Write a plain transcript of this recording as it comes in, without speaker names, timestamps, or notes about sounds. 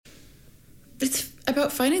It's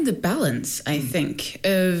about finding the balance, I think,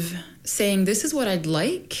 of saying this is what I'd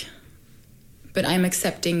like, but I'm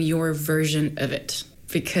accepting your version of it,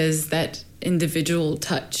 because that individual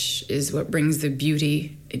touch is what brings the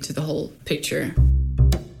beauty into the whole picture.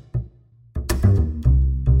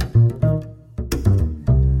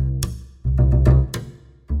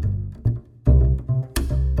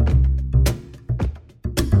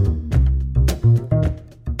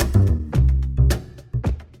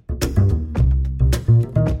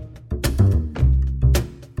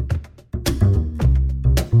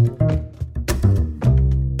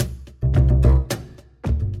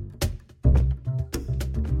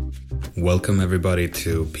 Welcome everybody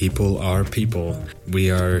to People Are People.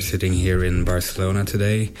 We are sitting here in Barcelona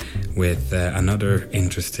today with another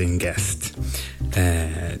interesting guest.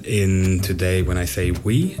 Today, when I say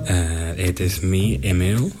we, it is me,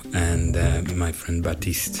 Emil, and my friend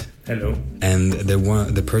Baptiste. Hello. And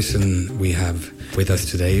the person we have with us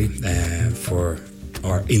today for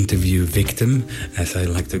our interview victim, as I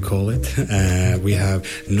like to call it, we have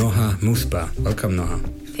Noha Musba. Welcome,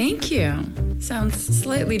 Noha. Thank you. Sounds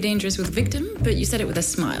slightly dangerous with victim, but you said it with a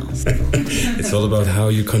smile. It's all about how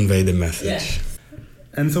you convey the message. Yeah.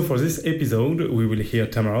 And so for this episode, we will hear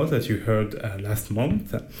Tamara that you heard last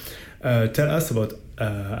month. Tell us about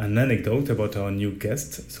an anecdote about our new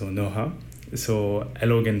guest, so Noha. So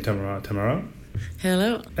hello again, Tamara.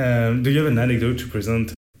 Hello. Do you have an anecdote to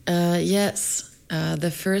present? Yes.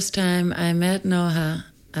 The first time I met Noha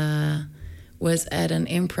was at an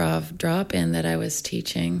improv drop-in that I was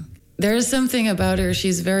teaching. There is something about her,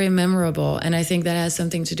 she's very memorable, and I think that has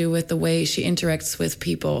something to do with the way she interacts with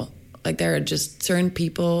people. Like, there are just certain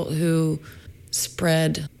people who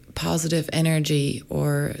spread positive energy,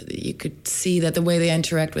 or you could see that the way they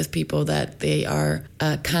interact with people, that they are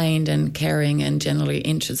kind and caring and generally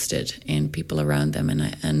interested in people around them, and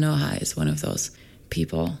Noha is one of those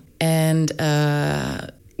people. And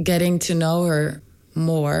getting to know her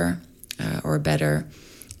more or better,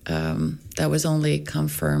 that was only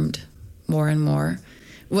confirmed more and more.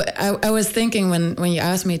 I was thinking when you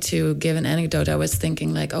asked me to give an anecdote, I was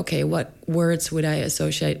thinking like, okay, what words would I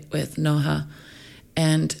associate with Noha?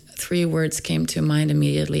 And 3 words came to mind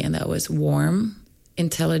immediately, and that was warm,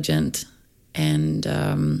 intelligent, and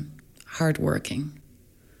hardworking.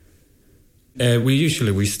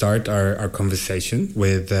 We start our conversation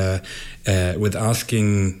with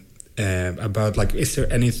asking about, like, is there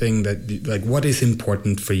anything that, like, what is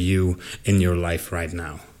important for you in your life right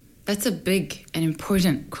now? That's a big and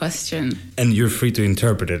important question. And you're free to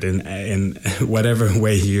interpret it in whatever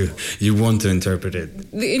way you want to interpret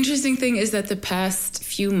it. The interesting thing is that the past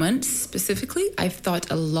few months specifically, I've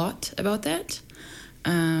thought a lot about that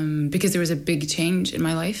because there was a big change in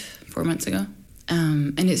my life 4 months ago.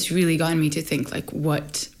 And it's really gotten me to think, like,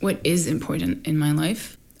 what is important in my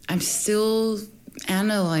life? I'm still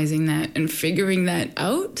analyzing that and figuring that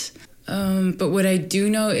out. But what I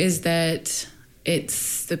do know is that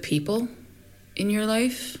it's the people in your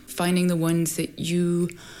life, finding the ones that you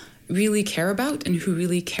really care about and who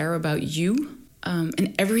really care about you.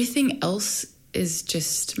 And everything else is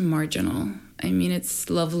just marginal. I mean, it's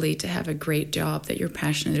lovely to have a great job that you're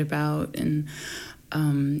passionate about and,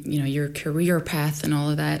 your career path and all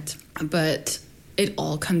of that. But it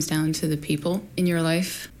all comes down to the people in your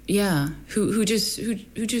life. Yeah, who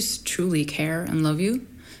just truly care and love you,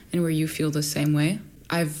 and where you feel the same way.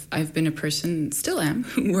 I've been a person, still am,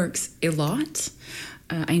 who works a lot.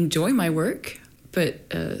 I enjoy my work, but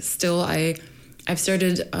still I've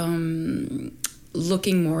started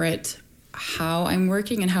looking more at how I'm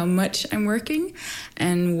working and how much I'm working,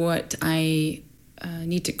 and what I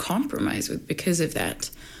need to compromise with because of that.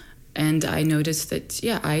 And I noticed that,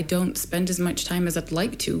 I don't spend as much time as I'd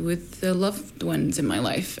like to with the loved ones in my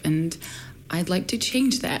life. And I'd like to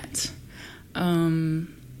change that.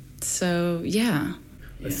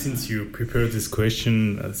 Since you prepared this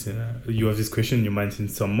question, you have this question in your mind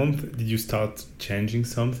since some month, did you start changing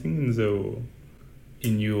something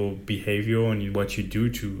in your behavior and in what you do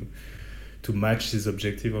to match this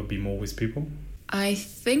objective of be more with people? I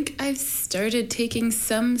think I've started taking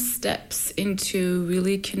some steps into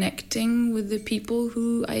really connecting with the people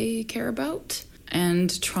who I care about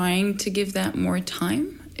and trying to give that more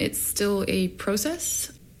time. It's still a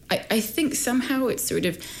process. I think somehow it's sort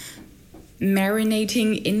of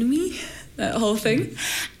marinating in me, that whole thing.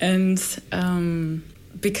 And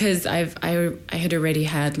because I had already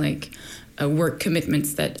had like work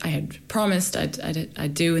commitments that I had promised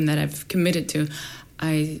I'd do and that I've committed to,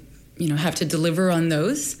 I have to deliver on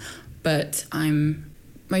those, but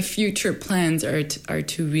my future plans are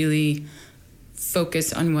to really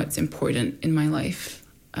focus on what's important in my life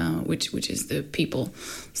which is the people.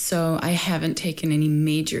 So I haven't taken any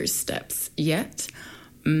major steps yet,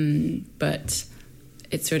 but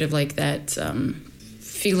it's sort of like that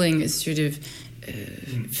feeling is sort of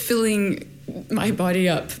filling my body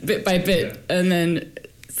up bit by bit, and then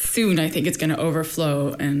soon I think it's going to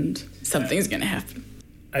overflow and something's going to happen.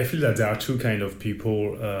 I feel that there are two kind of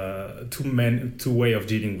people, two way of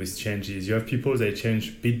dealing with changes. You have people that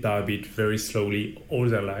change bit by bit, very slowly, all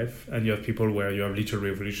their life, and you have people where you have little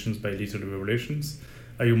revolutions by little revolutions.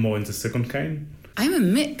 Are you more in the second kind? I'm a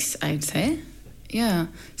mix, I'd say. Yeah,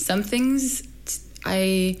 some things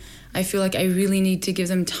I feel like I really need to give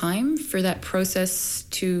them time for that process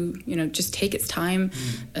to, just take its time,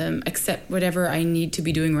 accept whatever I need to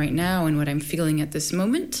be doing right now and what I'm feeling at this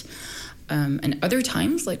moment. And other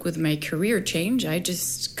times, like with my career change, I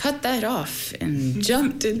just cut that off and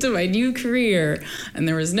jumped into my new career, and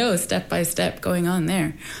there was no step-by-step going on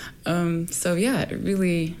there. So yeah, it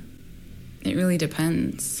really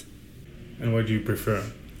depends. And what do you prefer?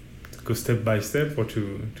 To go step by step or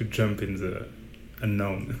to jump in the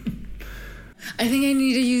unknown? I think I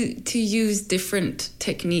need to use different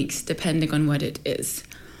techniques depending on what it is.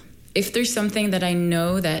 If there's something that I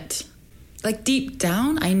know that, like deep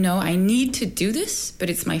down, I know I need to do this, but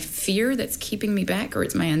it's my fear that's keeping me back, or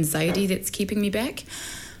it's my anxiety that's keeping me back,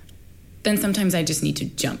 then sometimes I just need to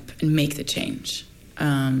jump and make the change.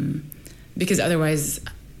 Because otherwise,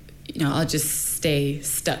 I'll just stay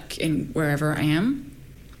stuck in wherever I am.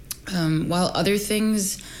 While other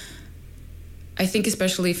things, I think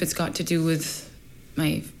especially if it's got to do with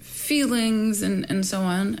my feelings and so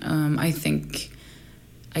on, I think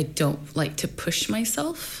I don't like to push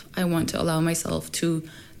myself. I want to allow myself to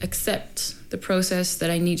accept the process that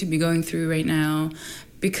I need to be going through right now,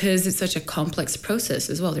 because it's such a complex process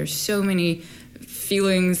as well. There's so many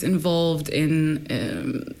feelings involved in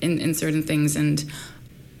certain things, and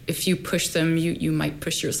if you push them, you might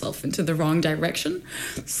push yourself into the wrong direction.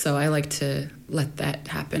 So I like to let that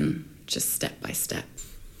happen just step by step.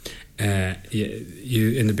 You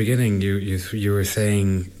in the beginning, you were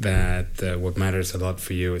saying that what matters a lot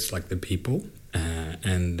for you is like the people,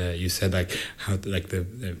 and you said like how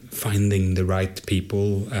the finding the right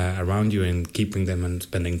people around you and keeping them and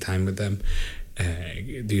spending time with them.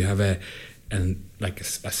 Do you have a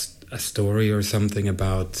story or something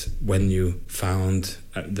about when you found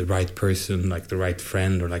the right person, like the right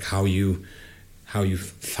friend, or like how you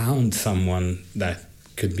found someone that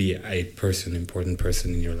could be a important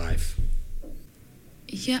person in your life?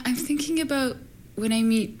 Yeah, I'm thinking about when I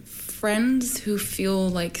meet friends who feel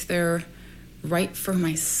like they're right for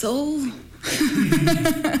my soul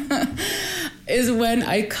is when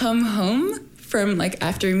I come home from, like,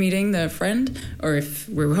 after meeting the friend, or if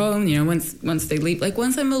we're home, once they leave, like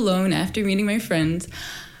once I'm alone after meeting my friends,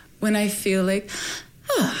 when I feel like,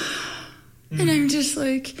 and I'm just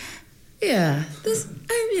like, yeah,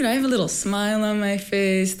 I have a little smile on my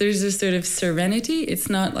face. There's this sort of serenity. It's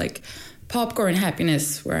not like popcorn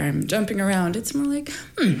happiness where I'm jumping around. It's more like,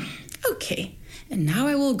 okay, and now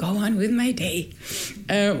I will go on with my day.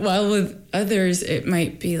 While with others, it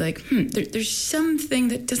might be like, there's something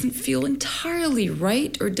that doesn't feel entirely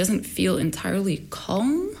right or doesn't feel entirely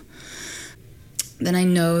calm. Then I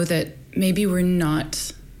know that maybe we're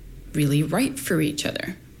not really right for each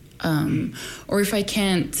other. Or if I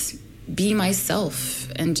can't be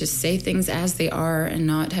myself and just say things as they are and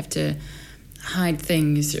not have to hide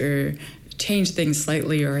things or change things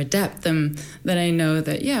slightly or adapt them, then I know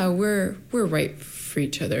that we're right for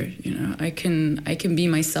each other. I can be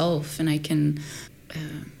myself, and I can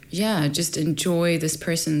just enjoy this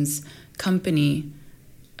person's company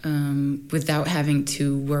without having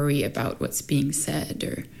to worry about what's being said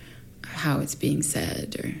or how it's being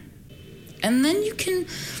said. And then you can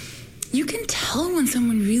tell when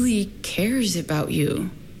someone really cares about you.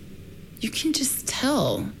 You can just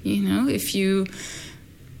tell, if you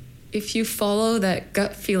follow that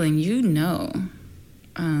gut feeling,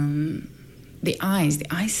 the eyes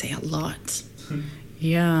say a lot.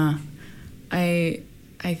 Yeah.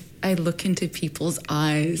 I look into people's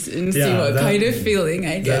eyes and see what kind of feeling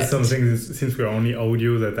I get. That's something, since we're only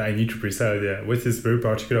audio, that I need to precise. Yeah, what is very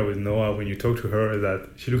particular with Noah when you talk to her is that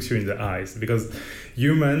she looks you in the eyes, because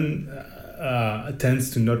human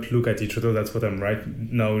tends to not look at each other. That's what I'm right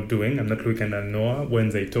now doing. I'm not looking at Noah when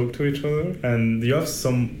they talk to each other. And you have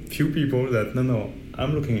some few people that, no,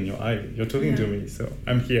 I'm looking in your eye. You're talking to me, so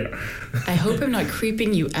I'm here. I hope I'm not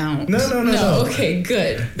creeping you out. No. Okay,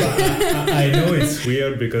 good. But I know it's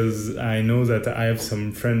weird, because I know that I have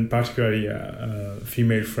some friends, particularly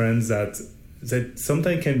female friends, that that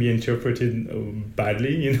sometimes can be interpreted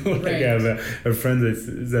badly, you know. Like I have a friend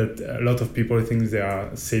that a lot of people think they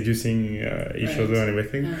are seducing each other and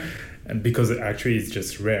everything. And because actually it's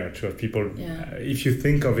just rare to have people, if you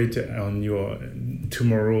think of it on your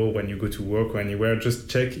tomorrow when you go to work or anywhere, just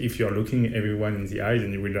check if you're looking everyone in the eyes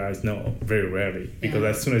and you realize, no, very rarely. Because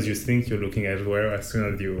as soon as you think you're looking elsewhere, as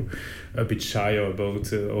soon as you're a bit shy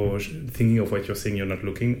about or thinking of what you're saying, you're not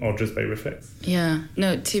looking, or just by reflex. Yeah,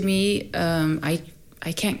 no, to me, I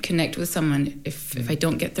can't connect with someone if I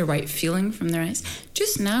don't get the right feeling from their eyes.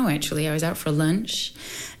 Just now, actually, I was out for lunch.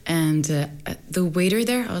 And the waiter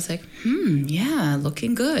there, I was like, yeah,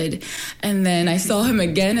 looking good. And then I saw him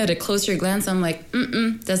again at a closer glance. I'm like,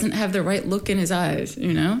 doesn't have the right look in his eyes,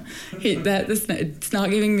 you know? It's not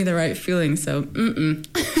giving me the right feeling, so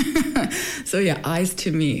So yeah, eyes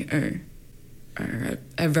to me are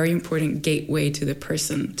a very important gateway to the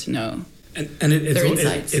person to know their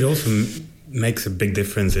insights. It also makes a big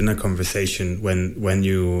difference in a conversation when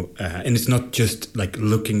you and it's not just like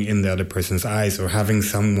looking in the other person's eyes or having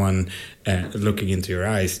someone looking into your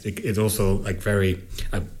eyes. It also like very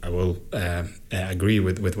I will agree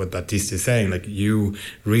with what Baptiste is saying. Like you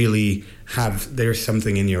really there's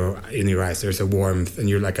something in your eyes. There's a warmth and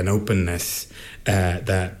you're like an openness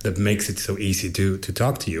that makes it so easy to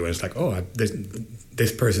talk to you. And it's like,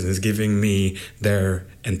 this person is giving me their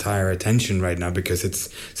entire attention right now because it's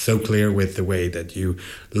so clear with the way that you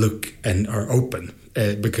look and are open.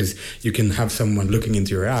 Because you can have someone looking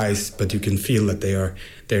into your eyes, but you can feel that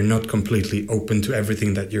they're not completely open to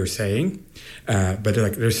everything that you're saying. But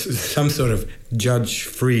like there's some sort of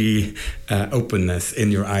judge-free openness in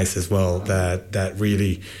your eyes as well that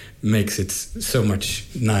really makes it so much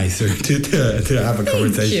nicer to have a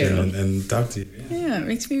conversation and talk to you. Yeah, it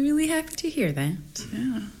makes me really happy to hear that.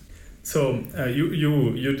 Yeah. So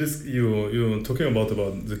you're talking about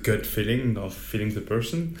the gut feeling of feeling the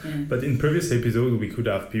person, but in previous episodes we could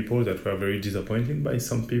have people that were very disappointed by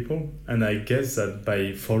some people, and I guess that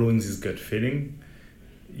by following this gut feeling,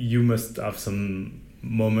 you must have some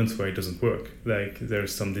moments where it doesn't work, like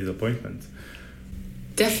there's some disappointment.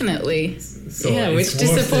 Definitely. So which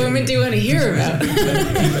disappointment do you want to hear about?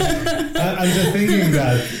 I'm just thinking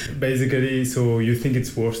that basically, so you think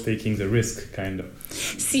it's worth taking the risk, kind of.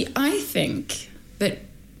 See, I think that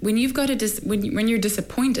when you've got when you're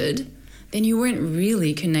disappointed, then you weren't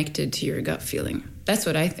really connected to your gut feeling. That's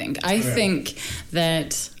what I think. I think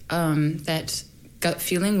that that gut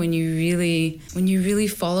feeling when you really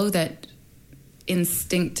follow that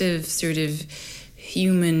instinctive sort of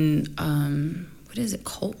human. What is it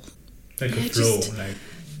called? Like a flow,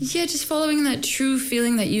 just following that true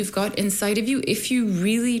feeling that you've got inside of you. If you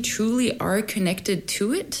really, truly are connected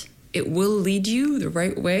to it, it will lead you the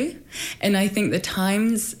right way. And I think the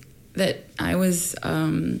times that I was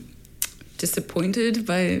disappointed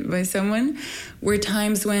by someone were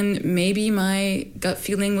times when maybe my gut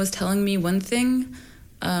feeling was telling me one thing,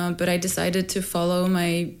 but I decided to follow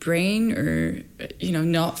my brain or,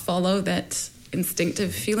 not follow that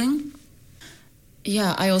instinctive feeling.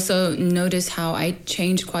 Yeah, I also notice how I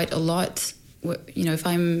change quite a lot. If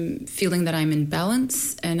I'm feeling that I'm in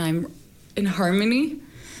balance and I'm in harmony,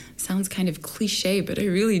 sounds kind of cliche, but I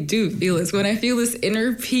really do feel this. When I feel this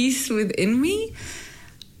inner peace within me,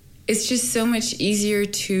 it's just so much easier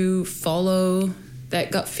to follow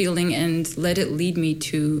that gut feeling and let it lead me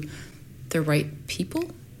to the right people.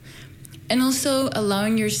 And also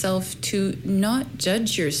allowing yourself to not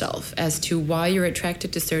judge yourself as to why you're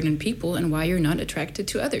attracted to certain people and why you're not attracted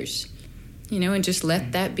to others. And just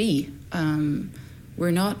let that be.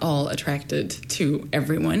 We're not all attracted to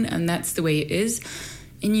everyone, and that's the way it is.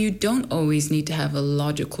 And you don't always need to have a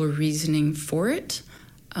logical reasoning for it.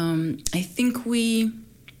 I think we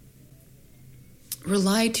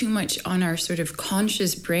rely too much on our sort of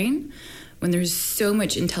conscious brain when there's so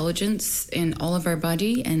much intelligence in all of our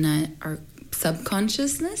body and our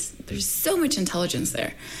subconsciousness. There's so much intelligence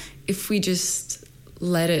there if we just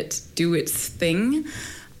let it do its thing.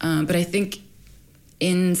 But I think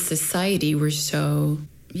in society we're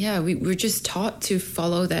we're just taught to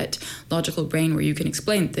follow that logical brain where you can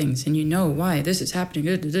explain things and you know why this is happening.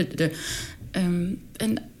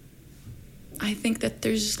 And I think that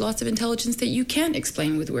there's lots of intelligence that you can't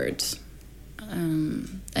explain with words.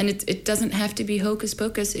 And it doesn't have to be hocus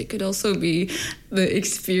pocus. It could also be the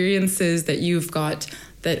experiences that you've got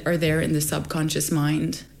that are there in the subconscious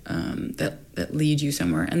mind that lead you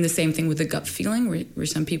somewhere. And the same thing with the gut feeling, where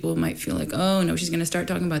some people might feel like, oh no, she's going to start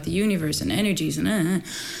talking about the universe and energies and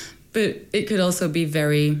but it could also be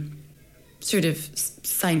very sort of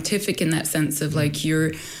scientific in that sense of like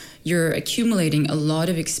you're accumulating a lot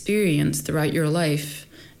of experience throughout your life.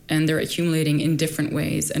 and they're accumulating in different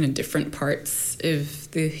ways and in different parts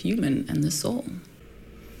of the human and the soul.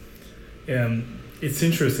 It's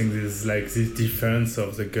interesting, this difference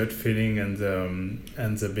of the gut feeling and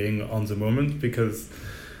the being on the moment, because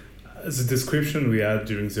the description we had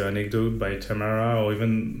during the anecdote by Tamara, or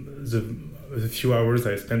even the few hours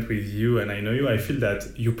I spent with you and I know you, I feel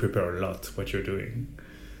that you prepare a lot what you're doing.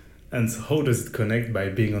 And so how does it connect by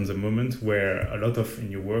being on the moment, where a lot of in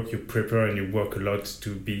your work you prepare and you work a lot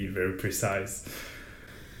to be very precise?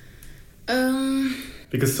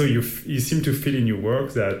 Because so you seem to feel in your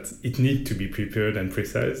work that it needs to be prepared and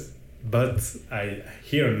precise, but I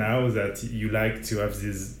hear now that you like to have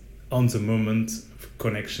this on the moment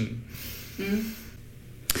connection.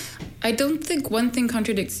 I don't think one thing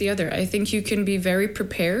contradicts the other. I think you can be very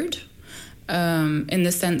prepared in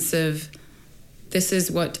the sense of, this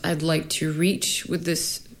is what I'd like to reach with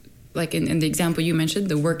this, like in the example you mentioned,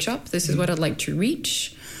 the workshop, this is what I'd like to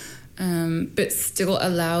reach, but still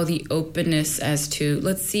allow the openness as to,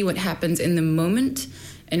 let's see what happens in the moment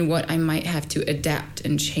and what I might have to adapt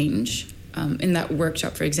and change. In that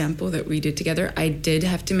workshop, for example, that we did together, I did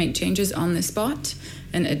have to make changes on the spot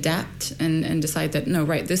and adapt and decide that, no,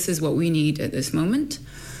 right, this is what we need at this moment.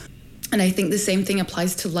 And I think the same thing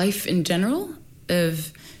applies to life in general,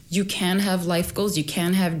 of you can have life goals, you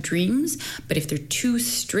can have dreams, but if they're too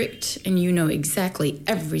strict and you know exactly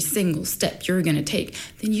every single step you're going to take,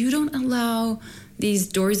 then you don't allow these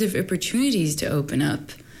doors of opportunities to open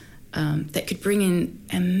up that could bring in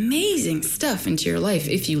amazing stuff into your life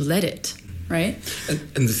if you let it, right?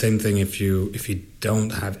 And the same thing if you don't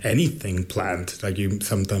have anything planned, like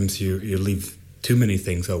sometimes you leave too many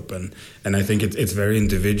things open. And I think it's very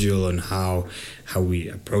individual on how we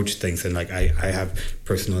approach things. And like I have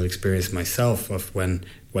personal experience myself of when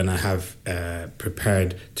I have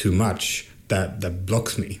prepared too much, that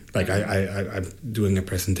blocks me. Like I'm doing a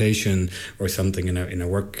presentation or something in a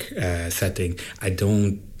work setting. I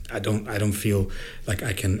don't feel like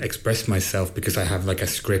I can express myself because I have like a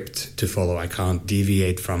script to follow. I can't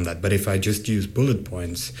deviate from that. But if I just use bullet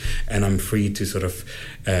points and I'm free to sort of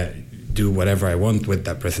do whatever I want with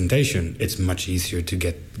that presentation, it's much easier to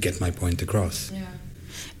get my point across. Yeah.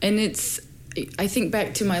 And I think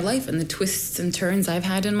back to my life and the twists and turns I've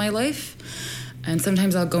had in my life. And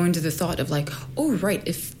sometimes I'll go into the thought of like, oh, right,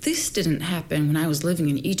 if this didn't happen when I was living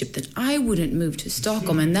in Egypt, then I wouldn't move to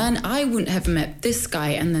Stockholm, and then I wouldn't have met this guy,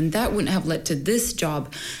 and then that wouldn't have led to this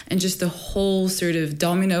job. And just the whole sort of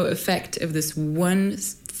domino effect of this one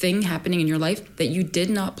thing happening in your life that you did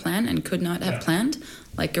not plan and could not have planned,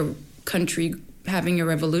 like a country having a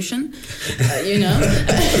revolution, you know?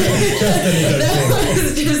 That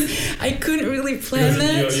was just, I couldn't really plan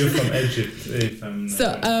that. You're from Egypt, if I'm not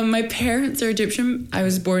So my parents are Egyptian. I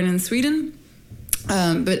was born in Sweden.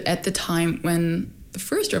 But at the time when the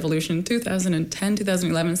first revolution, 2010,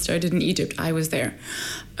 2011, started in Egypt, I was there.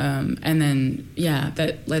 And then,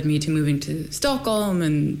 that led me to moving to Stockholm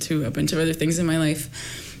and to a bunch of other things in my life.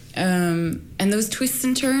 And those twists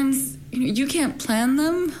and turns, you can't plan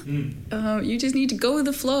them. You just need to go with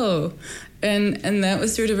the flow. And that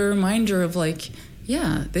was sort of a reminder of like,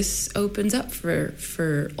 this opens up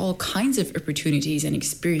for all kinds of opportunities and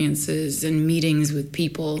experiences and meetings with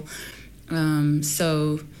people. You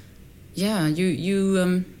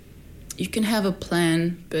can have a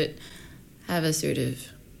plan, but have a sort of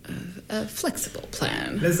a flexible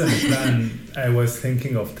plan. Less than a plan, I was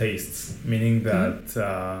thinking of tastes, meaning that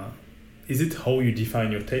is it how you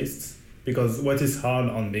define your tastes? Because what is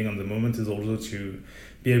hard on being on the moment is also to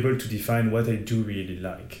be able to define what I do really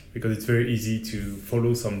like. Because it's very easy to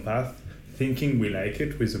follow some path, thinking we like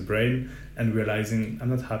it with the brain and realizing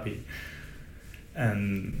I'm not happy.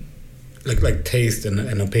 And like taste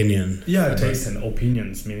and opinion. Yeah, taste and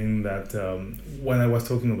opinions, meaning that when I was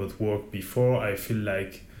talking about work before, I feel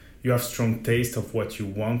like you have strong taste of what you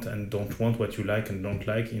want and don't want, what you like and don't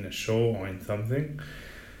like in a show or in something.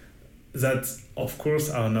 That, of course,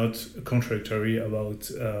 are not contradictory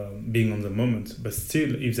about being on the moment. But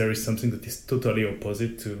still, if there is something that is totally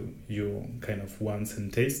opposite to your kind of wants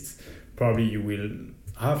and tastes, probably you will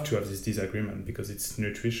have to have this disagreement because it's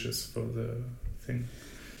nutritious for the thing.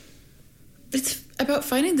 It's about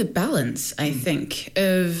finding the balance, I think,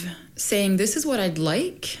 of saying this is what I'd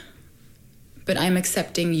like, but I'm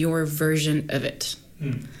accepting your version of it.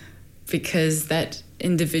 Because that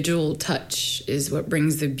individual touch is what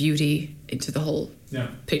brings the beauty into the whole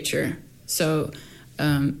picture. So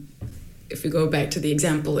if we go back to the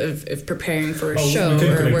example of preparing for a Oh, show we can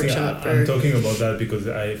or a connect it. workshop. I'm talking about that because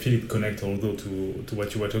I feel it connects also to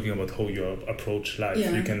what you were talking about, how you approach life.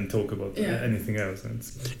 Yeah. You can talk about Yeah. anything else.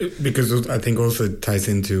 Because I think also it ties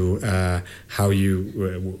into how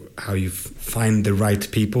you find the right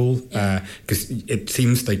people, because it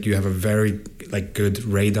seems like you have a very like good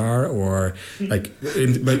radar, or like,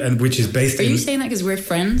 and which is based. Are in, you saying that because we're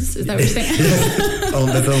friends? Is that what you're saying? Oh,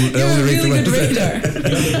 that's all, You have a really good radar.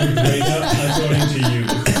 According to you.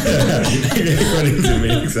 According to me,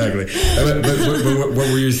 exactly. But what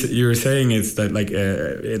you were saying is that, like,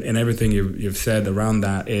 in everything you've said around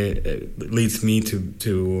that, it leads me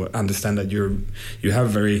to understand that you have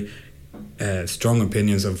very strong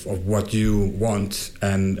opinions of what you want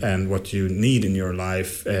and what you need in your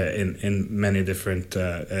life in many different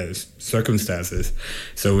circumstances.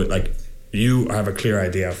 So, like, you have a clear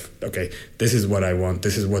idea of, okay, this is what I want,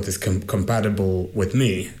 this is what is compatible with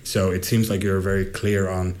me. So it seems like you're very clear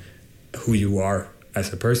on who you are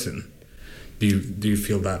as a person. Do you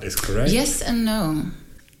feel that is correct? Yes and no.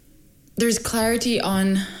 There's clarity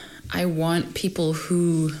on, I want people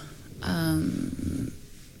who,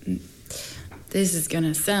 this is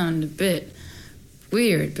gonna sound a bit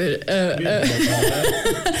weird, but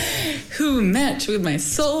who match with my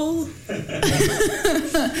soul.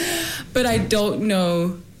 But I don't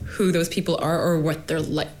know who those people are or what they're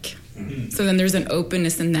like. Mm-hmm. So then there's an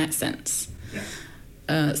openness in that sense.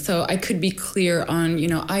 Yeah. So I could be clear on,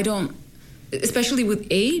 I don't, especially with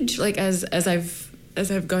age, like as I've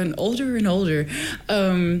gotten older and older,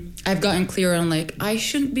 I've gotten clear on, like, I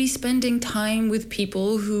shouldn't be spending time with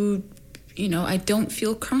people who, I don't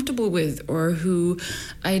feel comfortable with, or who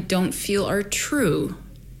I don't feel are true.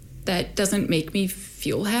 That doesn't make me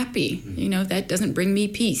feel happy. That doesn't bring me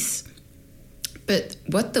peace. But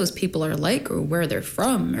what those people are like, or where they're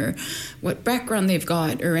from, or what background they've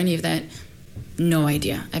got, or any of that, no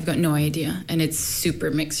idea. I've got no idea. And it's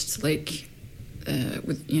super mixed, like,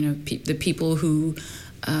 with, the people who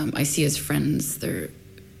I see as friends, they're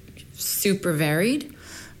super varied.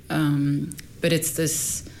 But it's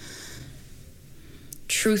this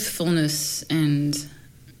truthfulness and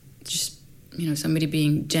just, somebody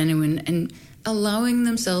being genuine and allowing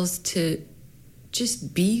themselves to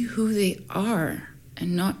just be who they are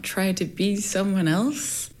and not try to be someone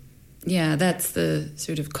else. Yeah, that's the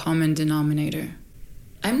sort of common denominator.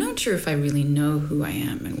 I'm not sure if I really know who I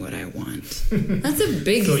am and what I want. That's a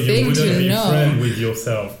big so thing you to wouldn't be know. friend with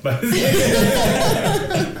yourself. But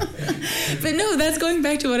no, that's going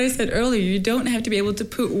back to what I said earlier. You don't have to be able to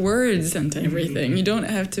put words onto everything. You don't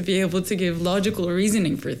have to be able to give logical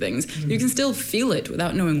reasoning for things. You can still feel it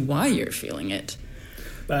without knowing why you're feeling it.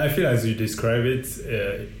 But I feel as you describe it,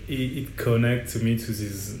 it connects to me to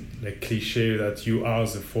this like cliche that you are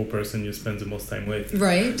the 4 person you spend the most time with.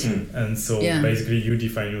 Right. And so basically you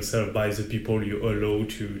define yourself by the people you allow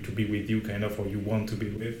to be with you, kind of, or you want to be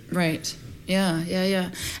with. Right.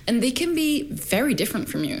 Yeah. And they can be very different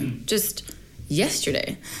from you. Just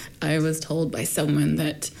yesterday, I was told by someone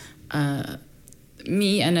that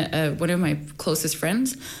me and one of my closest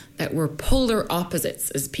friends, that we're polar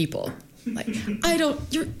opposites as people. Like,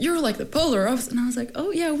 you're like the polar opposite. And I was like,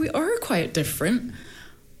 oh yeah, we are quite different,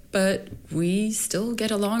 but we still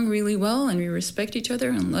get along really well, and we respect each other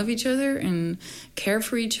and love each other and care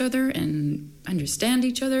for each other and understand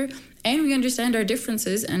each other. And we understand our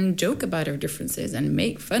differences and joke about our differences and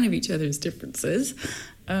make fun of each other's differences,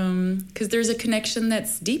 because there's a connection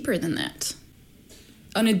that's deeper than that.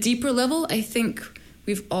 On a deeper level, I think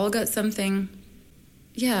we've all got something,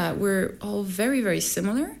 we're all very, very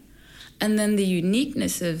similar. And then the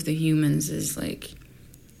uniqueness of the humans is like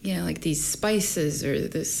these spices or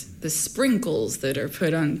the sprinkles that are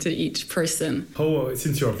put onto each person. Oh,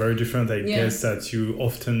 since you're very different, I guess that you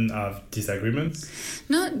often have disagreements?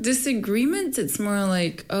 Not disagreements, it's more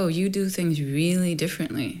like, oh, you do things really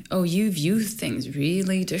differently. Oh, you view things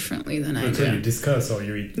really differently than I do. So you discuss or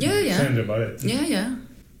you change about it. Yeah.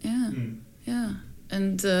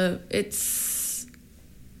 And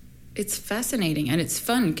it's fascinating and it's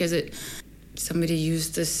fun because somebody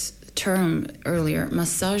used this term earlier,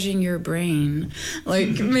 massaging your brain,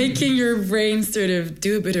 like making your brain sort of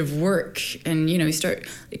do a bit of work. And, you start,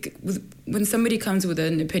 like, when somebody comes with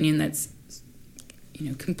an opinion that's,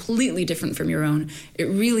 completely different from your own, it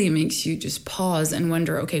really makes you just pause and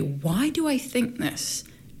wonder, okay, why do I think this?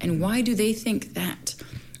 And why do they think that?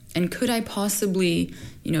 And could I possibly,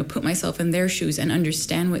 put myself in their shoes and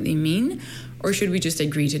understand what they mean? Or should we just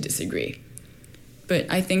agree to disagree? But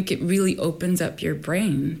I think it really opens up your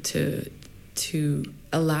brain to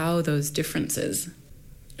allow those differences.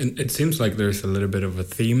 And it seems like there's a little bit of a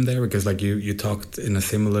theme there, because like you talked in a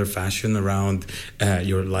similar fashion around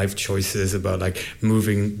your life choices, about like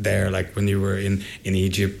moving there, like when you were in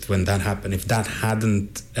Egypt, when that happened. If that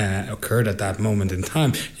hadn't occurred at that moment in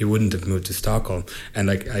time, you wouldn't have moved to Stockholm. And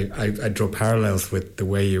like I draw parallels with the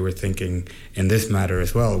way you were thinking in this matter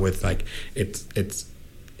as well, with like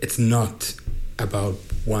it's not about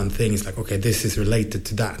one thing. It's like, okay, this is related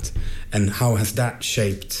to that, and how has that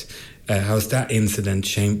shaped how's that incident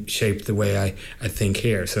shaped the way I think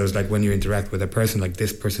here? So it's like when you interact with a person, like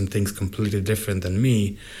this person thinks completely different than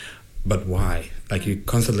me, but why? Like you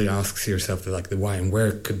constantly ask yourself like the why, and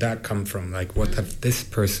where could that come from? Like what have this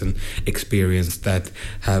person experienced that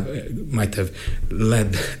might have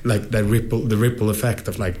led like the ripple effect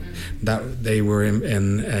of like that they were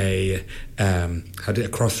in a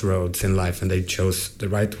crossroads in life, and they chose the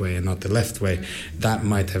right way and not the left way. That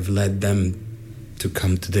might have led them to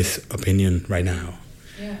come to this opinion right now.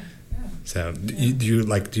 Yeah. So do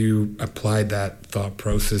you apply that thought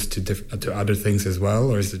process to other things as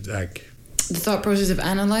well, or is it like the thought process of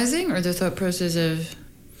analyzing, or the thought process of,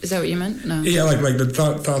 is that what you meant? No. Yeah, like the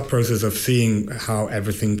thought process of seeing how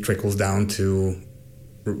everything trickles down to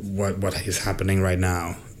what is happening right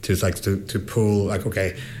now. To pull like,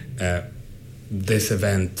 okay, this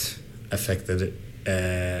event affected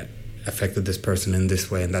this person in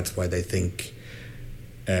this way, and that's why they think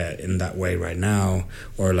in that way right now.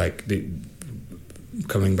 Or like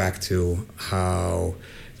coming back to how,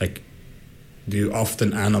 like, do you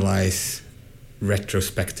often analyze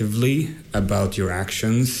retrospectively about your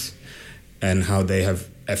actions and how they have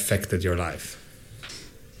affected your life?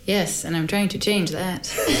 Yes, and I'm trying to change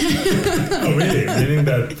that. Oh, really? Meaning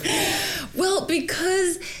that? Well,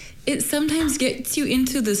 because it sometimes gets you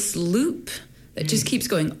into this loop that just keeps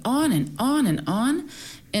going on and on and on.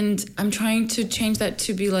 And I'm trying to change that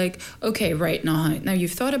to be like, okay, right, now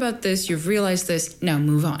you've thought about this, you've realized this, now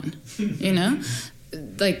move on, you know?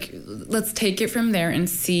 Like, let's take it from there and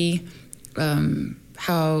see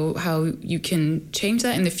how you can change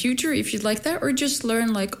that in the future if you'd like that, or just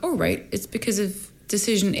learn like, oh, right, it's because of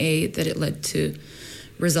decision A that it led to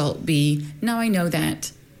result B. Now I know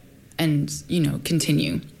that, and,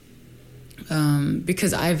 continue.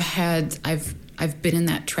 Because I've been in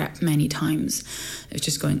that trap many times. It's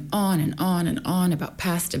just going on and on and on about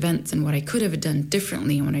past events and what I could have done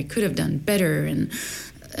differently and what I could have done better. And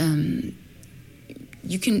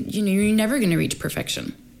you're never going to reach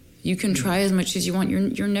perfection. You can try as much as you want.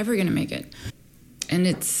 You're never going to make it. And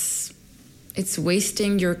it's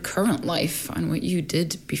wasting your current life on what you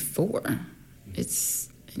did before. It's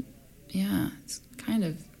kind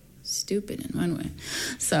of stupid in one way.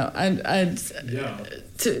 So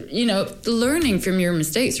learning from your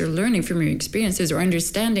mistakes or learning from your experiences or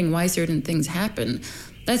understanding why certain things happen,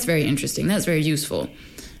 that's very interesting. That's very useful.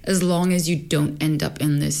 As long as you don't end up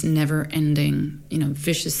in this never-ending,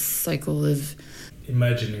 vicious cycle of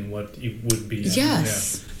imagining what it would be.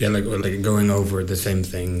 Yes. Yeah, like going over the same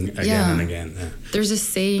thing again and again. Yeah. There's a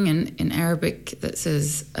saying in Arabic that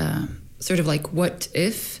says, sort of like, what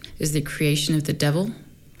if is the creation of the devil?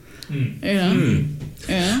 Yeah.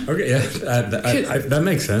 Okay, yeah, that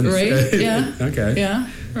makes sense. Right? Yeah. Okay. Yeah,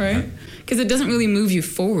 right. Because it doesn't really move you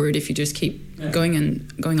forward if you just keep going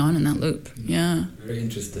on in that loop. Yeah. Very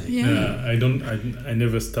interesting. Yeah. I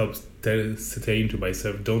never stop saying to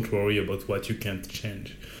myself, don't worry about what you can't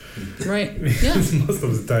change. Right. Yeah. Most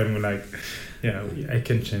of the time, we're like, I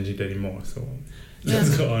can't change it anymore, so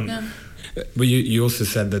let's go on. Yeah. But you also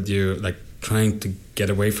said that you're like trying to get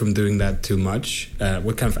away from doing that too much.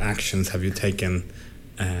 What kind of actions have you taken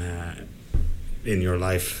in your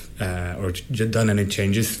life, or done any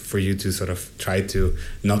changes for you to sort of try to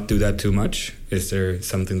not do that too much? Is there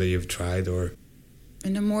something that you've tried, or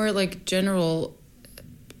in a more like general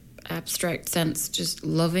abstract sense, just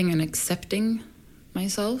loving and accepting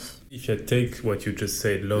myself? If I take what you just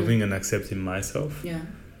said, loving and accepting myself,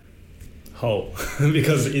 how?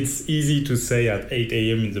 Because it's easy to say at 8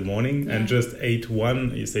 a.m. in the morning, and just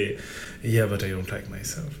 8:01 you say, yeah, but I don't like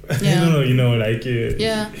myself.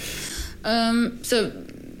 So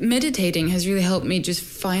meditating has really helped me just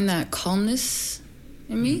find that calmness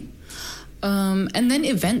in me. And then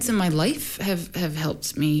events in my life have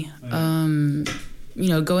helped me.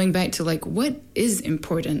 Going back to like, what is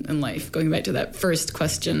important in life? Going back to that first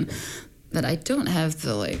question that I don't have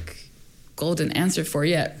the like golden answer for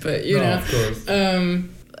yet, but of course.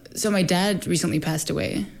 So my dad recently passed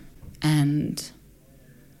away, and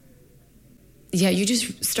you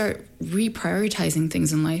just start reprioritizing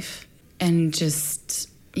things in life, and just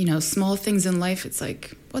small things in life. It's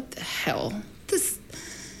like, what the hell?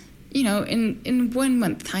 you know, in 1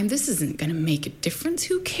 month time, this isn't going to make a difference.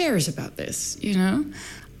 Who cares about this, you know?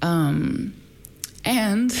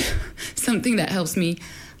 And something that helps me,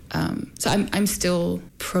 so I'm still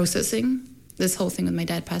processing this whole thing with my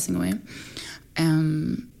dad passing away.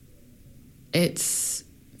 It's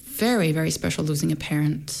very, very special losing a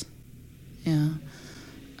parent. Yeah.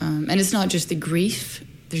 And it's not just the grief.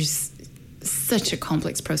 There's such a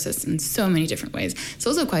complex process in so many different ways. It's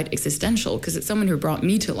also quite existential because it's someone who brought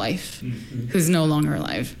me to life, who's no longer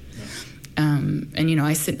alive. And, you know,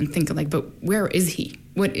 I sit and think like, but where is he?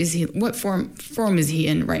 What is he? What form is he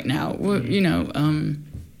in right now? What, you know,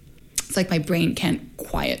 it's like my brain can't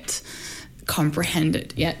quite comprehend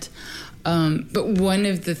it yet. But one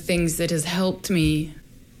of the things that has helped me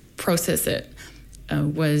process it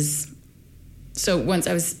was, so once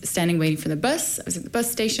I was standing waiting for the bus, I was at the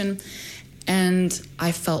bus station, and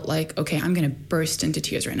I felt like, okay, I'm going to burst into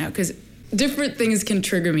tears right now because different things can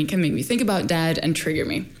trigger me, can make me think about Dad and trigger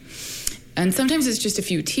me. And sometimes it's just a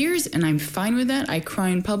few tears, and I'm fine with that. I cry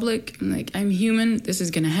in public. I'm like, I'm human. This is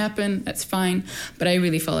going to happen. That's fine. But I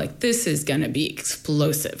really felt like this is going to be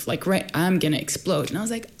explosive. Like, right, I'm going to explode. And I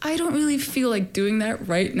was like, I don't really feel like doing that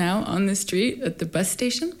right now on the street at the bus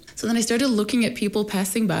station. So then I started looking at people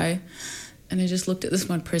passing by, and I just looked at this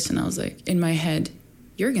one person. I was like, in my head,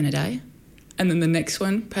 you're going to die. And then the next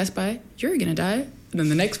one passed by, you're going to die. And then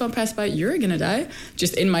the next one passed by, you're going to die.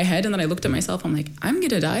 Just in my head. And then I looked at myself. I'm like, I'm going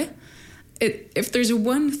to die. If there's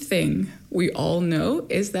one thing we all know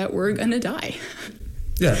is that we're gonna die.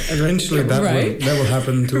 Yeah, eventually that will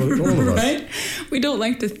happen to all of us. Right? We don't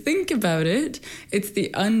like to think about it. It's the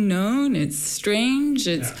unknown. It's strange.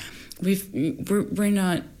 We're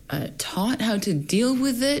not taught how to deal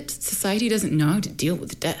with it. Society doesn't know how to deal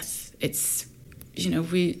with death. It's, you know,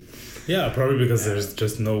 we. Yeah, probably because there's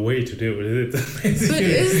just no way to deal with it. But is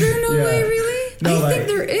there no way, really? No, I think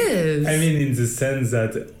there is. I mean, in the sense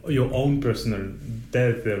that your own personal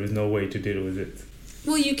death, there is no way to deal with it.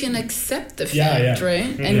 Well, you can accept the fact,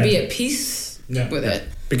 right? And be at peace with it.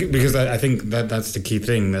 Because I think that's the key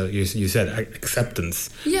thing that you said, acceptance.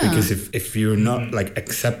 Yeah. Because if you're not like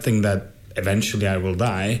accepting that eventually I will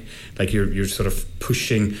die, like you're sort of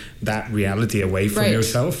pushing that reality away from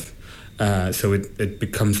yourself. So it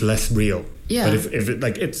becomes less real. Yeah. But if it,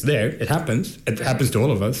 like it's there, it happens. It happens to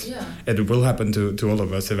all of us. Yeah. It will happen to all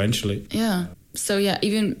of us eventually. Yeah. So yeah,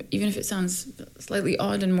 even if it sounds slightly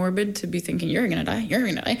odd and morbid to be thinking you're gonna die,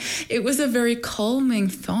 it was a very calming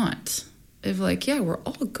thought of like, yeah, we're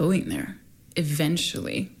all going there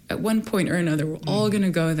eventually. At one point or another, we're all gonna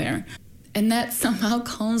go there, and that somehow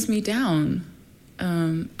calms me down.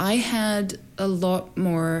 I had a lot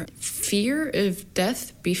more fear of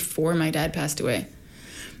death before my dad passed away.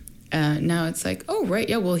 Now it's like, oh, right,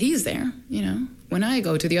 yeah, well, he's there, you know. When I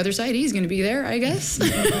go to the other side, he's going to be there, I guess.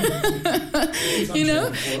 You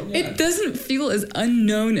know, it doesn't feel as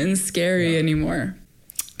unknown and scary anymore.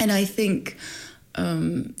 And I think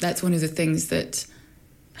that's one of the things that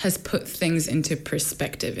has put things into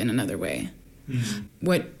perspective in another way.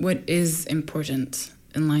 Mm-hmm. What is important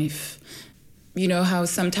in life? You know how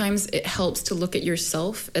sometimes it helps to look at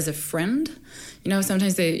yourself as a friend. You know,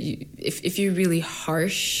 sometimes if you're really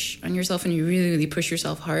harsh on yourself and you really, really push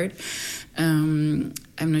yourself hard, I'm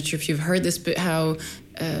not sure if you've heard this, but how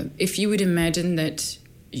if you would imagine that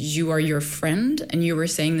you are your friend and you were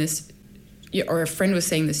saying this, or a friend was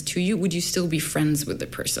saying this to you, would you still be friends with the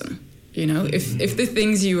person? You know, if the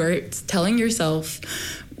things you are telling yourself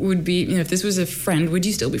would be, you know, if this was a friend, would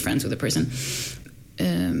you still be friends with the person?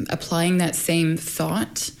 Applying that same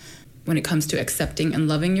thought when it comes to accepting and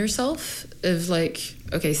loving yourself, of like,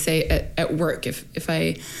 okay, say at work, if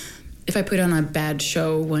I put on a bad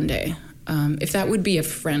show one day, if that would be a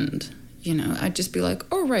friend, you know, I'd just be like,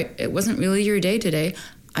 oh, right, it wasn't really your day today.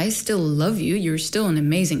 I still love you. You're still an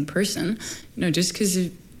amazing person. You know, just because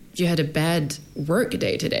you had a bad work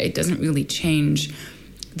day today doesn't really change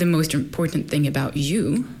the most important thing about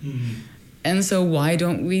you. Mm-hmm. And so why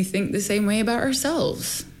don't we think the same way about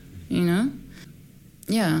ourselves, you know?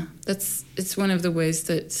 Yeah, it's one of the ways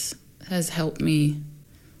that has helped me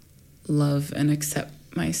love and accept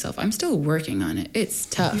myself. I'm still working on it. It's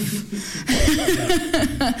tough.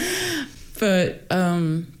 But,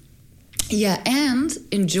 yeah, and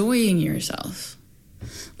enjoying yourself.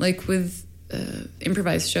 Like with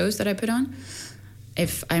improvised shows that I put on,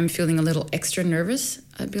 if I'm feeling a little extra nervous,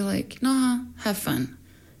 I'd be like, nah, have fun.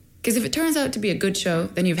 Because if it turns out to be a good show,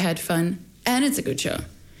 then you've had fun, and it's a good show.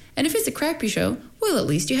 And if it's a crappy show, well, at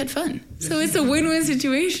least you had fun. So it's a win-win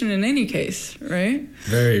situation in any case, right?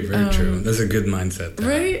 Very, very true. That's a good mindset.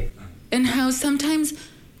 Right? And how sometimes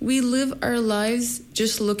we live our lives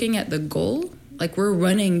just looking at the goal. Like we're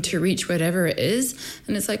running to reach whatever it is.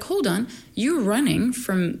 And it's like, hold on, you running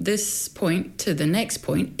from this point to the next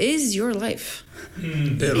point is your life.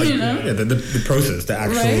 Yeah, like, the process, the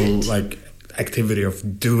actual like activity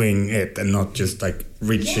of doing it and not just like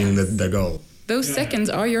reaching the goal. Those seconds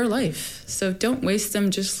are your life. So don't waste them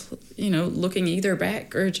just, looking either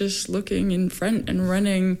back or just looking in front and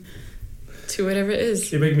running to whatever it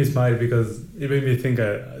is. It made me smile because it made me think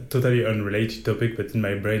a totally unrelated topic, but in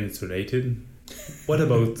my brain it's related. What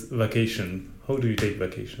about vacation? How do you take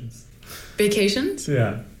vacations? Vacations?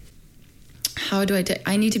 Yeah. How do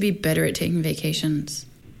I need to be better at taking vacations.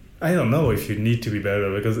 I don't know if you need to be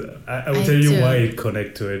better, because I will tell you why it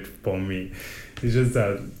connects to it for me. It's just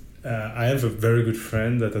that I have a very good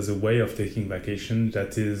friend that has a way of taking vacation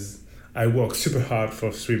that is, I work super hard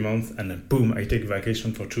for 3 months and then boom, I take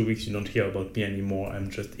vacation for 2 weeks. You don't hear about me anymore.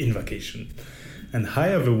 I'm just in vacation. And I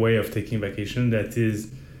have a way of taking vacation that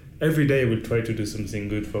is, every day I will try to do something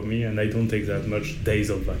good for me, and I don't take that much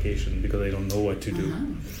days of vacation because I don't know what to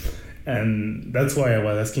do. And that's why I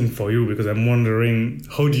was asking for you, because I'm wondering,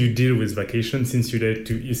 how do you deal with vacation, since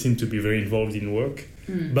you seem to be very involved in work,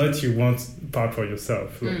 but you want part for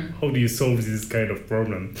yourself. So how do you solve this kind of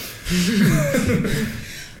problem?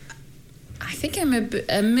 I think I'm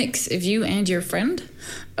a mix of you and your friend.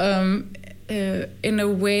 In a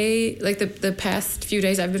way, like the past few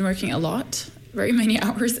days I've been working a lot, very many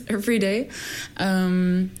hours every day.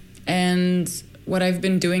 And what I've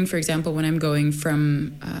been doing, for example, when I'm going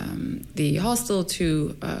from the hostel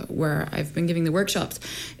to where I've been giving the workshops,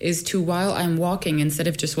 is to, while I'm walking, instead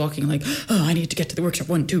of just walking like, oh, I need to get to the workshop,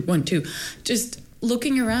 1, 2, 1, 2, just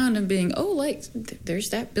looking around and being, oh, like, there's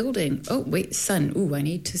that building. Oh, wait, sun. Ooh, I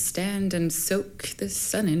need to stand and soak the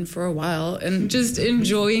sun in for a while, and just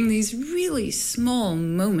enjoying these really small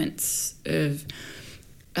moments of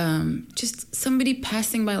just somebody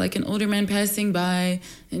passing by, like an older man passing by,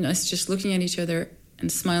 and us just looking at each other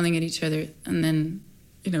and smiling at each other, and then,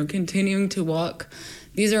 continuing to walk.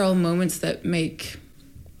 These are all moments that make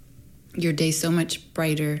your day so much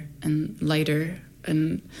brighter and lighter,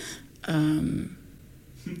 and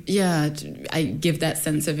I give that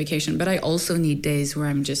sense of vacation. But I also need days where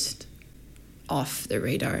I'm just off the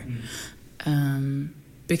radar,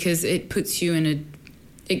 because it puts you in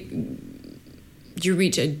you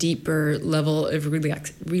reach a deeper level of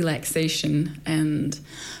relaxation, and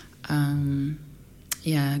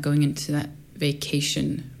going into that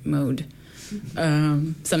vacation mode.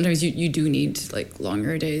 Sometimes you do need like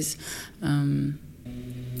longer days.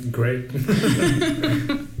 Great.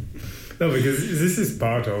 No, because this is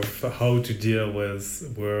part of how to deal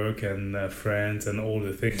with work and friends and all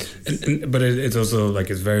the things. But it's also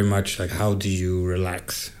like, it's very much like, how do you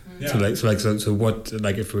relax? Yeah. So what,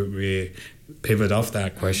 like, if we pivot off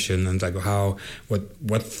that question and like,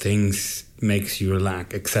 what things makes you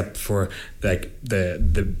relax, except for like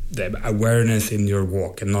the awareness in your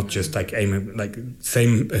walk, and not just like aiming, like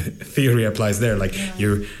same theory applies there, like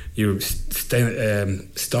you're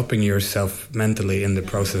stopping yourself mentally in the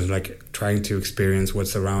process, like trying to experience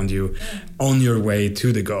what's around you on your way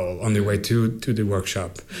to the goal, on the way to the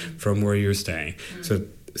workshop from where you're staying. So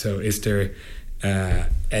is there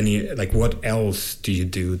any, like, what else do you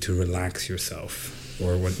do to relax yourself,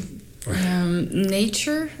 or what?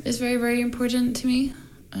 Nature is very, very important to me.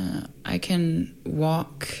 I can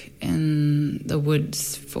walk in the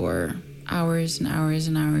woods for hours and hours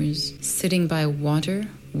and hours. Sitting by water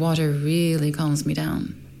really calms me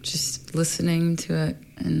down. Just listening to it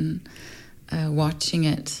and watching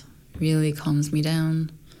it really calms me down.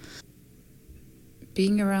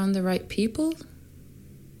 Being around the right people,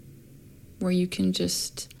 where you can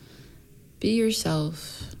just be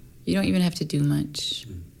yourself. You don't even have to do much.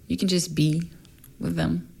 You can just be with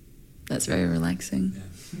them. That's very relaxing.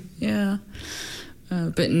 Yeah.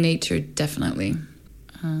 But nature, definitely.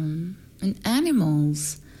 And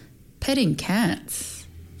animals. Petting cats.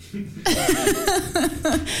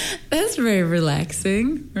 That's very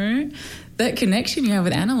relaxing, right? That connection you have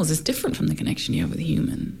with animals is different from the connection you have with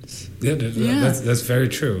humans. That's very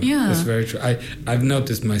true. Yeah. That's very true. I've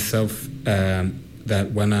noticed myself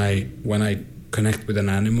that when I connect with an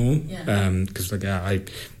animal, because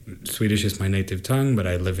Swedish is my native tongue, but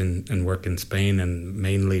I live and work in Spain, and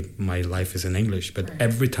mainly my life is in English. But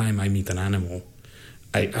every time I meet an animal,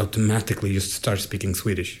 I automatically just start speaking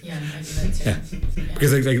Swedish. Yeah, I do that too. Yeah.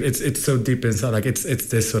 Because like it's so deep inside. Like it's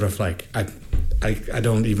this sort of like I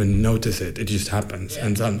don't even notice it. It just happens. Yeah.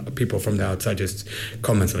 And some people from the outside just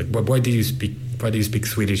comment like, "Why do you speak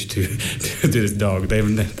Swedish to this dog?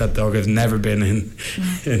 That dog has never been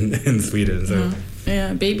in Sweden." So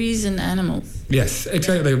Yeah, babies and animals. Yes,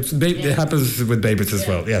 exactly. It happens with babies as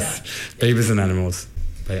well. Yes, babies and animals.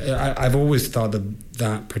 But I've always thought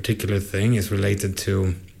that particular thing is related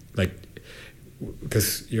to, like,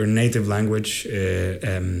 because your native language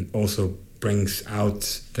also brings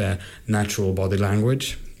out the natural body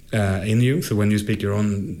language in you. So when you speak your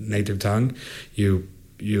own native tongue, you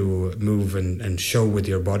move and show with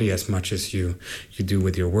your body as much as you do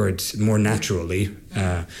with your words, more naturally,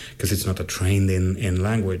 because it's not a trained in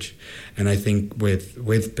language. And I think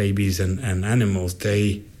with babies and animals,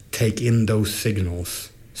 they take in those signals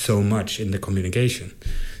so much in the communication,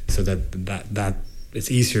 so that it's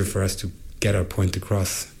easier for us to get our point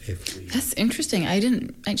across. That's interesting. I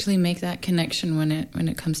didn't actually make that connection when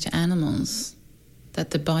it comes to animals, that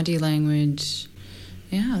the body language.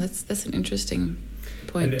 Yeah, that's an interesting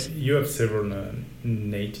point. And you have several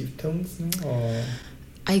native tongues now, or?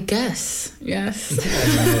 I guess, yes.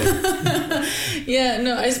 Yeah,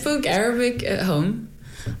 no, I spoke Arabic at home,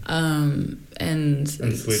 and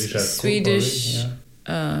Swedish at school, Swedish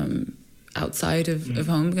probably, outside of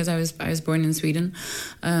home, because I was born in Sweden.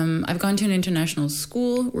 I've gone to an international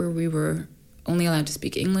school where we were only allowed to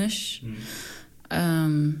speak English.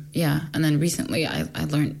 And then recently I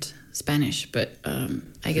learned Spanish, but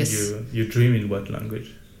I guess you dream in what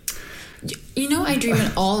language? You know, I dream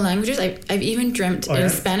in all languages. I've even dreamt in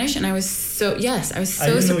Spanish, and I was so surprised. I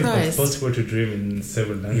didn't know it was possible to dream in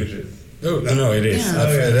several languages. Oh no, it is.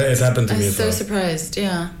 It's happened to me as well. I was so surprised.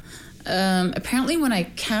 Yeah. Apparently, when I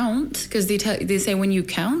count, because they say when you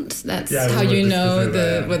count, that's how you know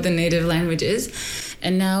what the native language is.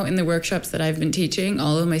 And now in the workshops that I've been teaching,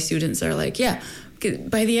 all of my students are like,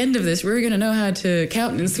 by the end of this, we're going to know how to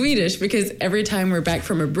count in Swedish, because every time we're back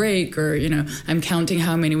from a break, or, I'm counting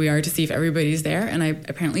how many we are to see if everybody's there. And I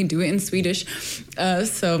apparently do it in Swedish.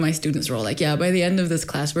 So my students are all like, by the end of this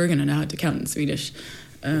class, we're going to know how to count in Swedish.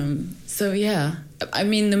 I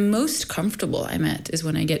mean, the most comfortable I'm at is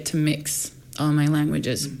when I get to mix all my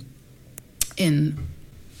languages in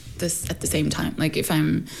this at the same time. Like if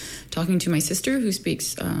I'm talking to my sister who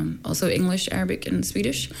speaks also English, Arabic, and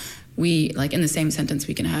Swedish, we, like, in the same sentence,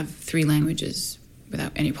 we can have 3 languages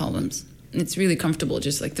without any problems. And it's really comfortable.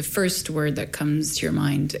 Just like the first word that comes to your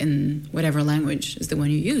mind in whatever language is the one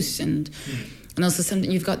you use. And also something,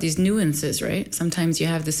 you've got these nuances, right? Sometimes you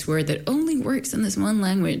have this word that only works in this one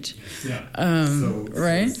language. Yeah.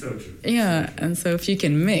 Right? So true. Yeah. And so if you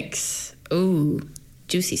can mix,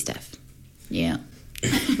 juicy stuff. Yeah.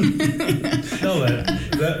 No,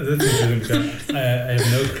 that's interesting, because I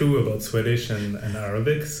have no clue about Swedish and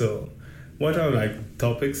Arabic. So what are like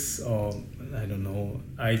topics or, I don't know,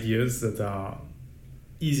 ideas that are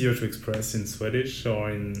easier to express in Swedish or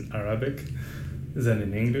in Arabic than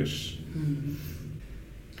in English?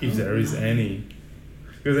 If there is any.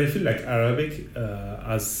 Because I feel like Arabic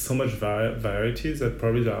has so much variety that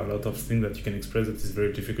probably there are a lot of things that you can express that is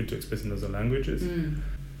very difficult to express in other languages.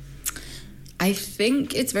 I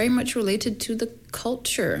think it's very much related to the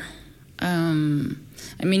culture. I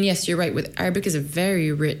mean, yes, you're right. With Arabic is a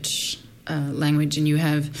very rich language, and you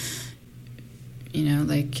have,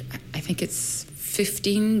 like, I think it's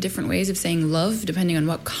 15 different ways of saying love, depending on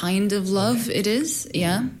what kind of love it is.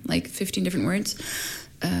 Yeah, like 15 different words,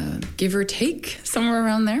 give or take, somewhere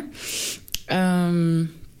around there. That's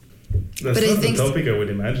not the topic I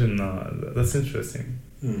would imagine. That's interesting.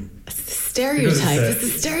 It's the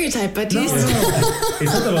stereotype. But no,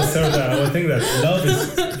 it's not about stereotype. I think that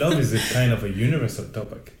love is a kind of a universal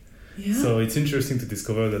topic. Yeah. So it's interesting to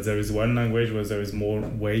discover that there is one language where there is more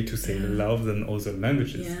way to say love than other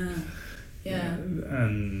languages. Yeah.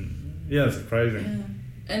 And surprising.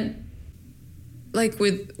 Yeah. And like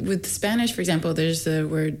with Spanish, for example, there's the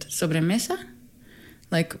word sobremesa.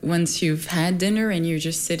 Like once you've had dinner and you're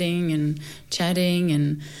just sitting and chatting,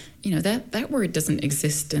 and that word doesn't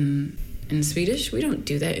exist in Swedish. We don't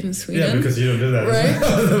do that in Sweden. Yeah, because you don't do that.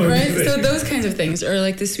 Right? So those kinds of things. Or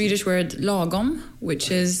like the Swedish word lagom,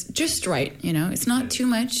 which is just right, It's not too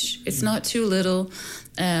much, it's not too little.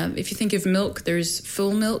 If you think of milk, there's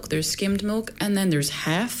full milk, there's skimmed milk, and then there's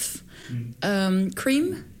half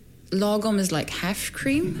cream. Lagom is like half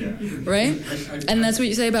cream, right? And that's what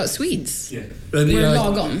you say about Swedes. Yeah. We're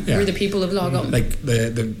lagom. Yeah. We're the people of lagom. Like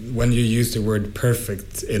the when you use the word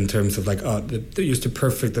perfect in terms of like they use the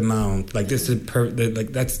perfect amount. Like this is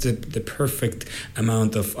that's the perfect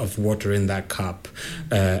amount of water in that cup.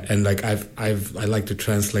 And like I like to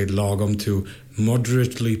translate lagom to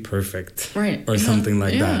moderately perfect, right, or something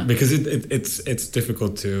like that, because it's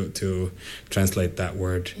difficult to translate that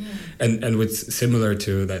word, and it's similar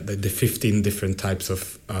to that the 15 different types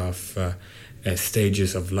of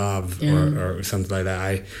stages of love or something like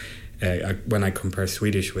that. when I compare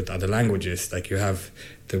Swedish with other languages, like you have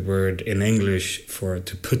the word in English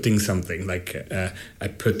to putting something, like I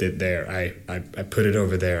put it there, I put it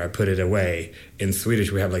over there, I put it away. In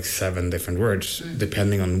Swedish, we have like 7 different words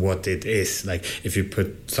depending on what it is. Like if you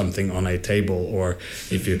put something on a table, or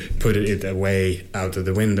if you put it away out of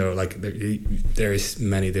the window, like there is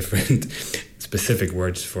many different specific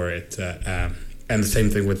words for it. And the same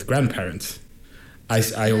thing with grandparents.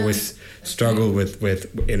 I always struggle with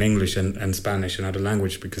in English and Spanish and other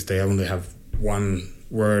language, because they only have one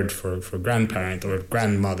word for grandparent or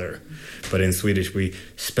grandmother, but in Swedish we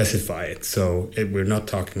specify it. So we're not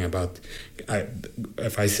talking about.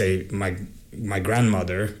 If I say my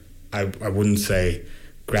grandmother, I wouldn't say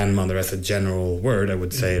grandmother as a general word. I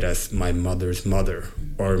would say it as my mother's mother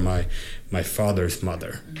or my father's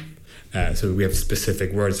mother. So we have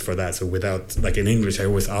specific words for that. So without, like in English, I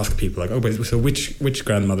always ask people like, oh, but so which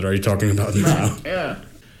grandmother are you talking about now? Yeah.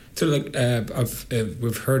 So like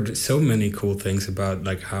we've heard so many cool things about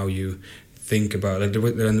like how you think about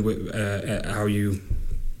how you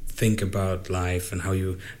think about life and how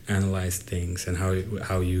you analyze things and how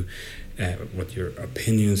you what your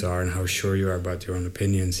opinions are and how sure you are about your own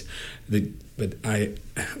opinions. But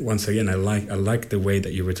once again I like the way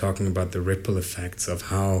that you were talking about the ripple effects of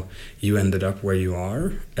how you ended up where you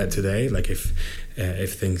are today. Like if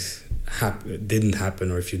things didn't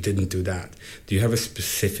happen, or if you didn't do that, do you have a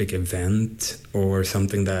specific event or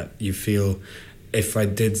something that you feel, if I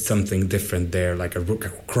did something different there, like a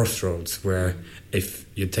crossroads where if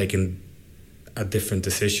you'd taken a different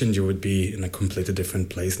decision, you would be in a completely different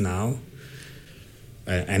place now?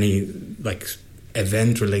 Any like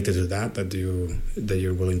event related to that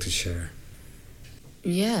you're willing to share?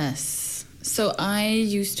 Yes. So I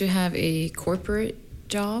used to have a corporate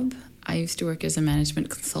job. I used to work as a management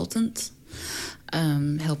consultant,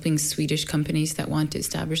 helping Swedish companies that want to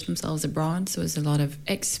establish themselves abroad. So it was a lot of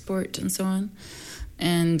export and so on.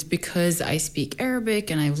 And because I speak Arabic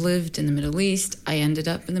and I've lived in the Middle East, I ended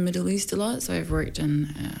up in the Middle East a lot. So I've worked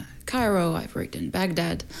in Cairo, I've worked in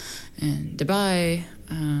Baghdad and Dubai.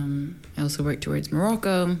 I also worked towards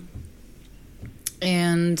Morocco.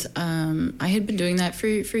 And I had been doing that for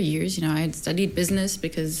years. You know, I had studied business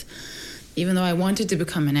because even though I wanted to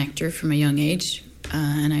become an actor from a young age,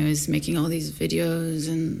 and I was making all these videos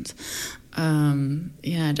and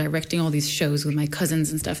directing all these shows with my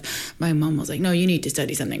cousins and stuff, my mom was like, no, you need to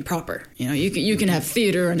study something proper. You know, you can have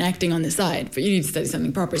theater and acting on the side, but you need to study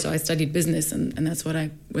something proper. So I studied business, and that's what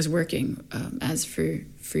I was working as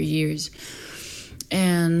for years.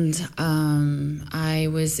 And I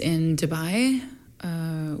was in Dubai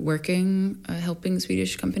working, helping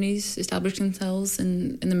Swedish companies establish themselves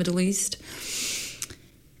in the Middle East.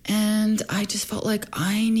 And I just felt like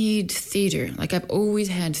I need theater. Like I've always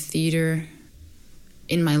had theater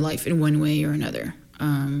in my life in one way or another.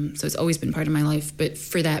 So it's always been part of my life. But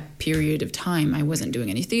for that period of time, I wasn't doing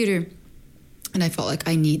any theater. And I felt like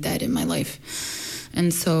I need that in my life.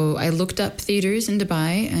 And so I looked up theaters in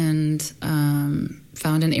Dubai and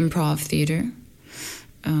found an improv theater.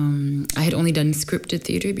 I had only done scripted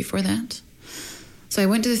theater before that. So I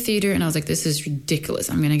went to the theater and I was like, this is ridiculous.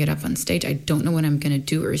 I'm going to get up on stage. I don't know what I'm going to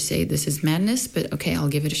do or say. This is madness, but okay, I'll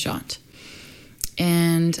give it a shot.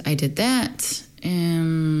 And I did that,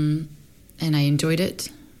 and I enjoyed it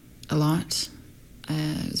a lot.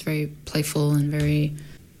 It was very playful and very,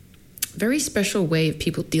 very special way of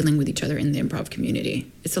people dealing with each other in the improv community.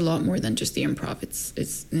 It's a lot more than just the improv. It's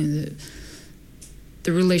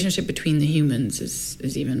the relationship between the humans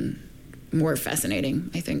is even more fascinating,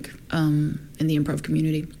 I think, in the improv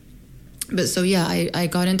community. But so, yeah, I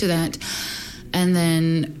got into that. And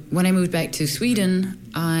then when I moved back to Sweden,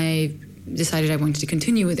 I decided I wanted to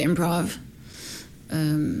continue with improv.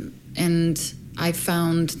 And I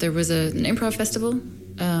found there was an improv festival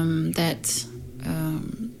that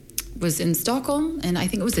was in Stockholm, and I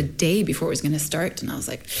think it was a day before it was going to start. And I was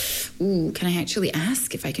like, ooh, can I actually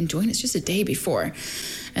ask if I can join? It's just a day before.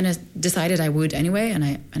 And I decided I would anyway, and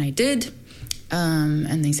I did.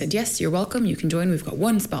 And they said, yes, you're welcome. You can join. We've got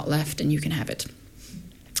one spot left, and you can have it.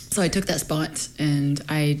 So I took that spot, and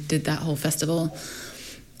I did that whole festival.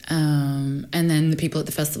 And then the people at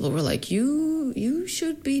the festival were like, you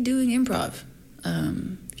should be doing improv.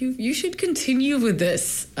 You should continue with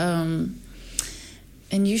this.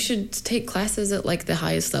 And you should take classes at like the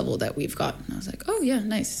highest level that we've got. And I was like, oh yeah,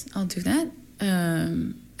 nice. I'll do that.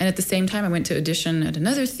 And at the same time, I went to audition at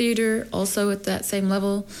another theater, also at that same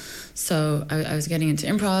level. So I was getting into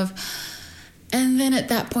improv. And then at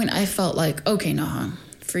that point, I felt like, okay, Noha,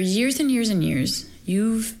 for years and years and years,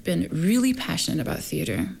 you've been really passionate about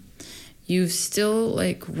theater. You've still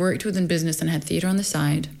like worked within business and had theater on the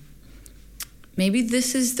side. maybe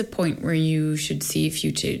this is the point where you should see if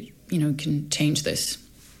you can change this.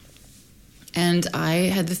 And I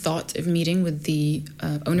had the thought of meeting with the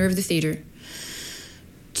owner of the theater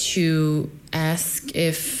to ask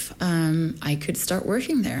if I could start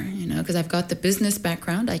working there, because I've got the business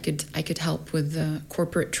background. I could help with the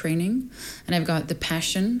corporate training, and I've got the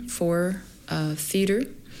passion for theater.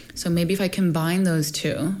 So maybe if I combine those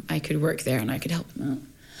two, I could work there and I could help them out.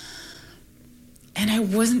 And I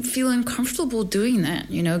wasn't feeling comfortable doing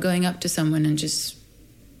that, going up to someone and just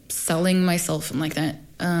selling myself and like that.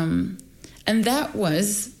 And that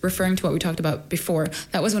was, referring to what we talked about before,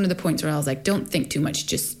 that was one of the points where I was like, don't think too much,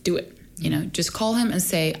 just do it. Just call him and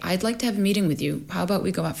say, I'd like to have a meeting with you. How about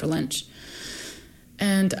we go out for lunch?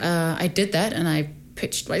 And I did that, and I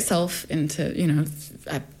pitched myself into,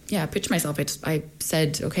 I pitched myself. I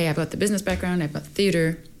said, okay, I've got the business background, I've got the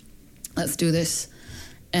theater, let's do this.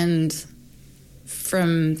 And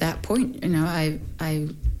from that point,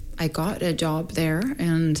 I got a job there,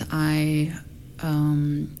 and I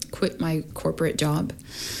quit my corporate job,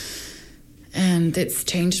 and it's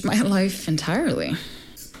changed my life entirely.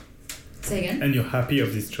 Say again? And you're happy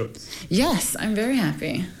of this choice? Yes, I'm very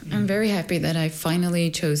happy. I'm very happy that I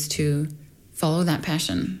finally chose to follow that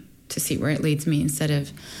passion, to see where it leads me, instead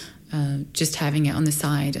of just having it on the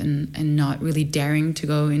side and not really daring to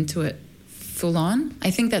go into it full on.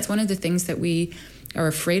 I think that's one of the things that we are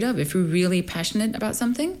afraid of. If we're really passionate about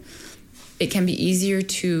something, it can be easier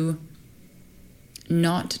to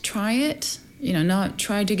not try it, not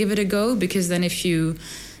try to give it a go, because then if you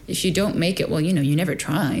don't make it, well, you never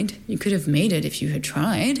tried. You could have made it if you had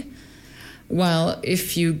tried. While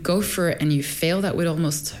if you go for it and you fail, that would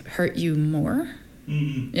almost hurt you more.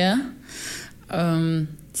 Mm-hmm. Yeah.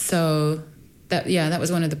 So that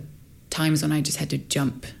was one of the times when I just had to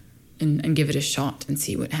jump and give it a shot and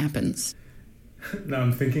see what happens. Now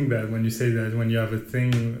I'm thinking that when you say that when you have a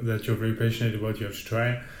thing that you're very passionate about, you have to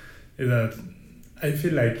try, is that I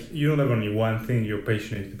feel like you don't have only one thing you're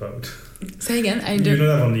passionate about. Say again? You don't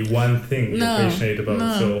have only one thing you're passionate about.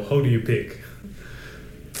 No. So how do you pick?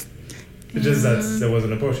 It's just that there was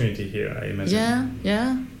an opportunity here, I imagine.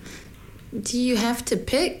 Yeah. Do you have to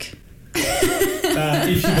pick?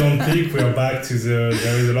 If you don't pick, we're back to there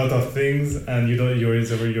is a lot of things, and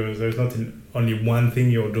there's not only one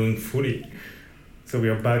thing you're doing fully. So we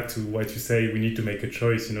are back to what you say. We need to make a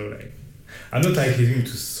choice. I'm not asking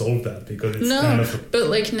to solve that, because it's kind of but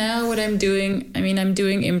like now what I'm doing, I'm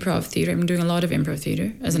doing improv theater. I'm doing a lot of improv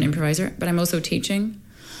theater as an improviser, but I'm also teaching.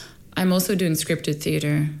 I'm also doing scripted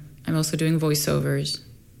theater. I'm also doing voiceovers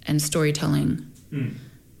and storytelling.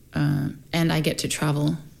 And I get to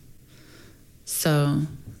travel. So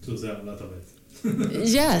there's a lot of it.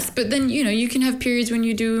 Yes, but then, you can have periods when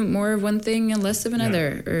you do more of one thing and less of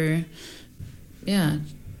another, or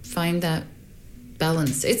find that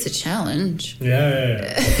balance. It's a challenge.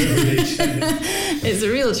 Yeah. It's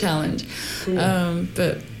a real challenge. Cool.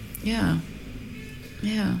 But yeah.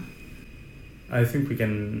 I think we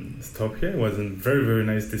can stop here. It was a very, very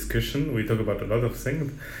nice discussion. We talk about a lot of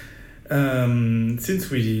things. Since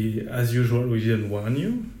we, as usual, we didn't warn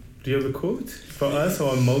you, do you have a quote for us,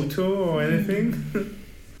 or a motto, or anything?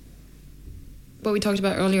 What we talked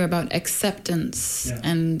about earlier about acceptance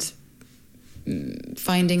and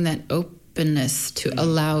finding that openness to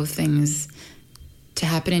allow things to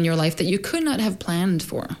happen in your life that you could not have planned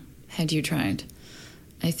for had you tried.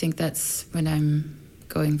 I think that's what I'm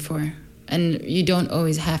going for. And you don't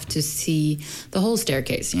always have to see the whole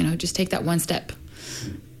staircase, just take that one step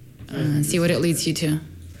and see what it leads you to.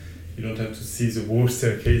 You don't have to see the whole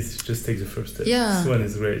staircase, just take the first step. Yeah. This one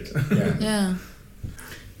is great. Yeah.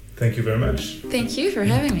 Thank you very much. Thank you for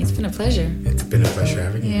having me. It's been a pleasure. It's been a pleasure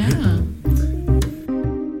having you. Yeah.